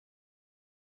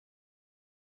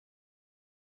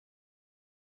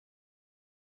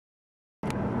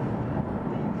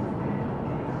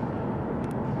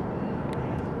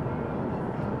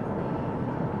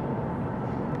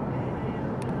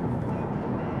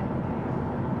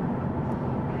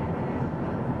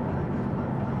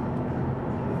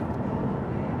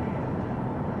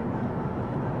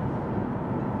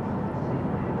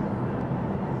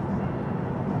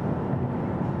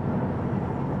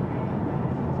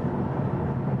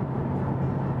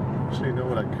Actually, you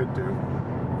know what I could do?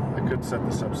 I could set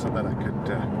this up so that I could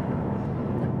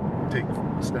take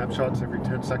snapshots every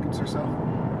 10 seconds or so.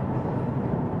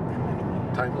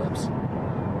 Time-lapse.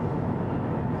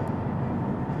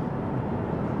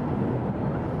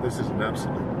 This is an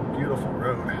absolutely beautiful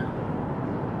road.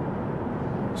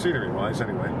 Scenery-wise,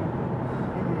 anyway.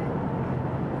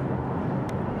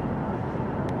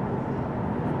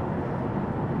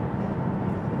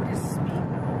 What is speed?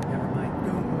 Never mind.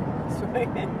 Sorry.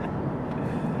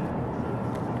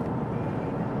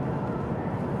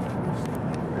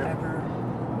 Ever.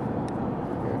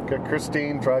 I've got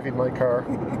Christine driving my car.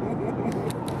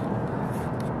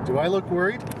 Do I look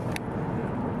worried?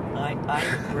 I'm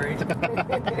worried. You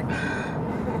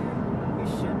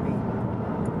should be.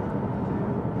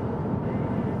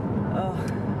 Oh,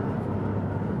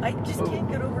 I just can't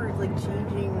get over like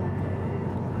changing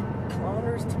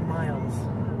kilometers to miles.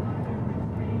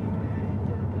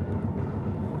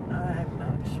 I'm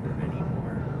not sure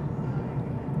anymore.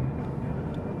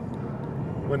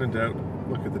 When in doubt,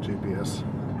 look at the GPS.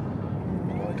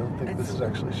 Well, I don't think this is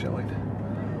actually showing.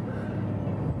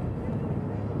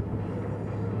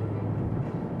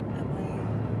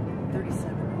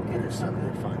 You're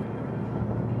fine.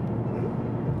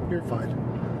 You're fine.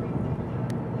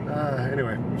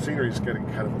 Anyway, scenery's getting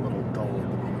kind of a little dull at the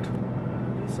moment.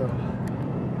 So,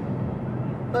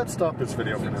 let's stop this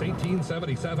video for now. Since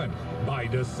 1877, by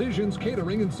Decisions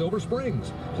Catering in Silver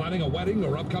Springs. Planning a wedding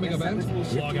or upcoming event?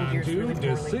 Log on to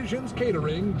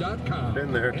decisionscatering.com.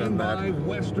 Been there, done that. And by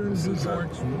Western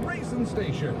Resorts Racing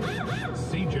Station,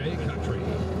 CJ Country.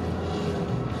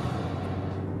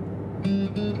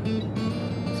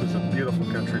 This is a beautiful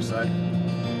countryside.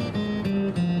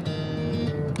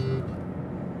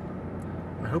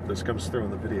 I hope this comes through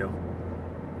in the video.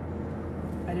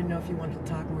 I didn't know if you wanted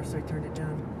to talk more, so I turned it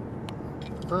down.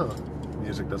 Oh,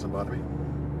 music doesn't bother me.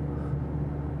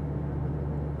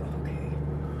 Okay,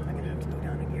 I'm gonna have to go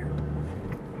down a gear.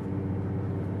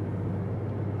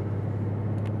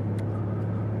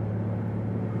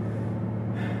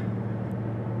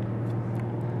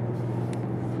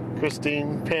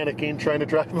 Christine panicking, trying to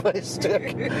drive my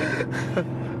stick.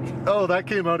 Oh, that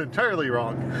came out entirely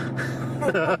wrong.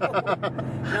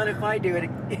 Not if I do it,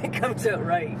 it comes out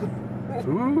right.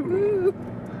 Ooh.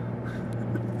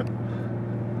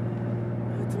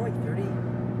 It's only 30.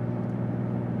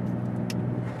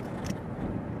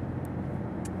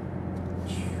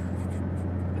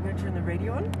 I'm gonna turn the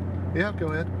radio on. Yeah, go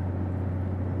ahead.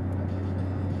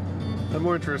 I'm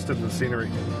more interested in the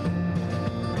scenery.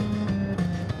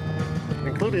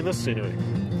 Including this scenery.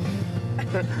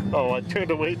 Oh, I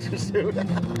turned away too soon.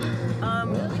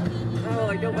 Oh,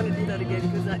 I don't want to do that again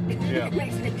because that it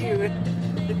makes me do it.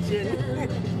 The chin.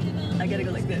 I gotta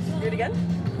go like this. Do it again?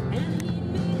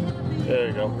 There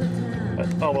you go.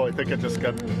 Although I think I just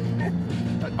got...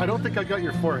 I don't think I got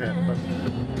your forehead, but...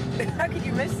 How could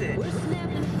you miss it?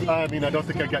 I mean, I don't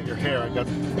think I got your hair. I got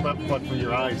one from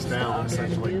your eyes down,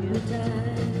 essentially.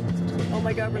 Oh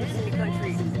my God, we're listening to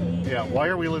country. Yeah, why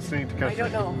are we listening to country? I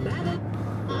don't know.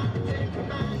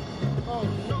 Oh,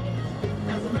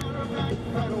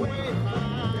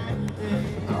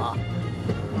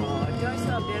 did I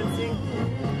stop dancing?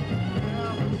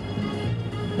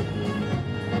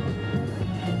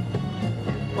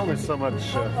 Only so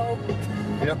much.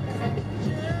 Yep.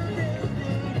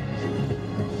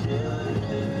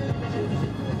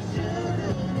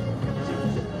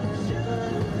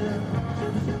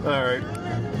 All right.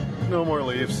 No more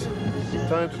leaves.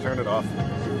 Time to turn it off.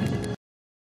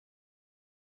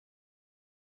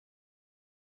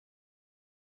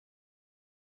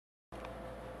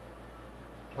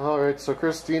 Alright, so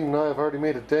Christine and I have already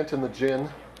made a dent in the gin.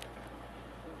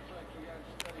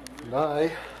 And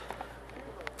I...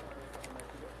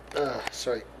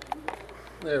 sorry.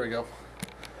 There we go.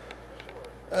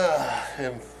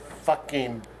 I'm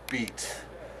fucking beat.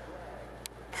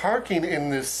 Parking in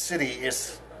this city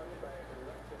is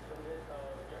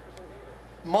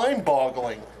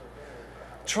mind-boggling.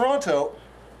 Toronto,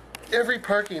 every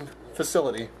parking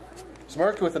facility is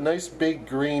marked with a nice big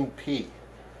green P,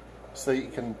 so that you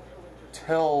can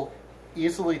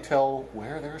easily tell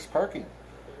where there's parking.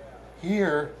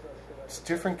 Here, it's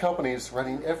different companies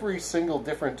running every single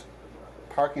different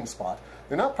parking spot.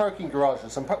 They're not parking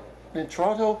garages. In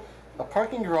Toronto, a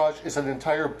parking garage is an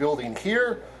entire building.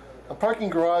 Here, a parking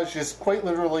garage is quite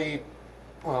literally,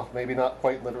 well, maybe not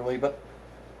quite literally, but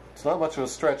it's not much of a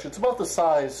stretch. It's about the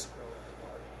size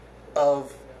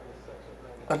of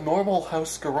a normal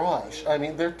house garage. I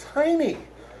mean, they're tiny.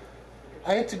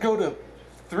 I had to go to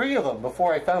 3 of them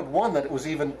before I found one that it was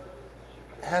even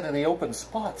had any open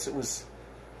spots. It was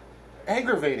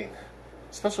aggravating.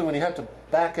 especially when you have to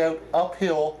back out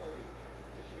uphill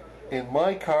in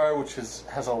my car, which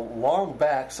has a long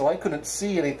back, so I couldn't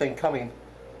see anything coming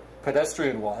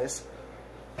pedestrian-wise.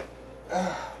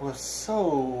 Was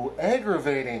so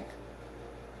aggravating.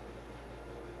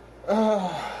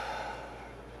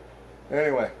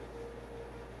 Anyway,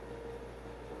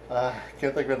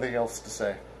 can't think of anything else to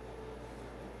say.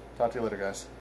 Talk to you later, guys.